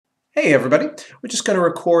Hey everybody, we're just going to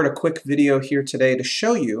record a quick video here today to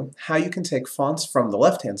show you how you can take fonts from the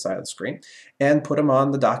left-hand side of the screen and put them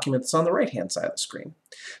on the document that's on the right-hand side of the screen.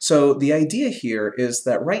 So the idea here is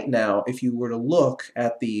that right now, if you were to look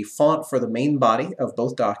at the font for the main body of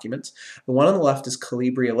both documents, the one on the left is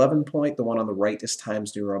Calibri 11 point, the one on the right is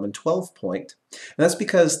Times New Roman 12 point. And that's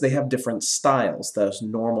because they have different styles, those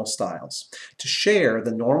normal styles. To share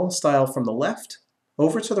the normal style from the left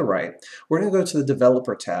over to the right, we're going to go to the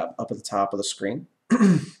Developer tab up at the top of the screen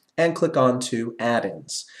and click on to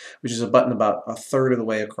Add-ins, which is a button about a third of the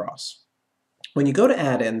way across. When you go to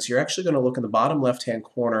add-ins, you're actually going to look in the bottom left-hand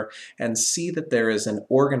corner and see that there is an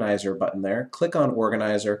organizer button there. Click on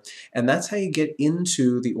organizer, and that's how you get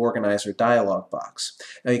into the organizer dialog box.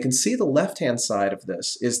 Now you can see the left-hand side of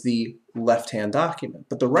this is the left-hand document,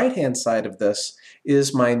 but the right-hand side of this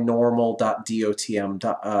is my normal .dotm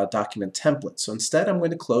document template. So instead I'm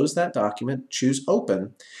going to close that document, choose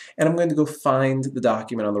open, and I'm going to go find the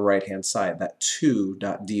document on the right-hand side, that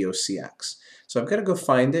 2.docx. So I've got to go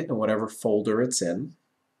find it in whatever folder it's in.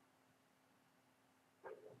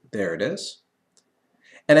 There it is.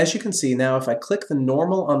 And as you can see now, if I click the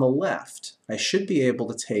normal on the left, I should be able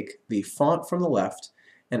to take the font from the left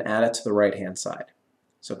and add it to the right-hand side.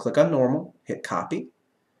 So click on normal, hit copy,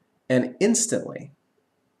 and instantly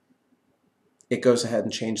it goes ahead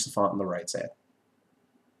and changes the font on the right side.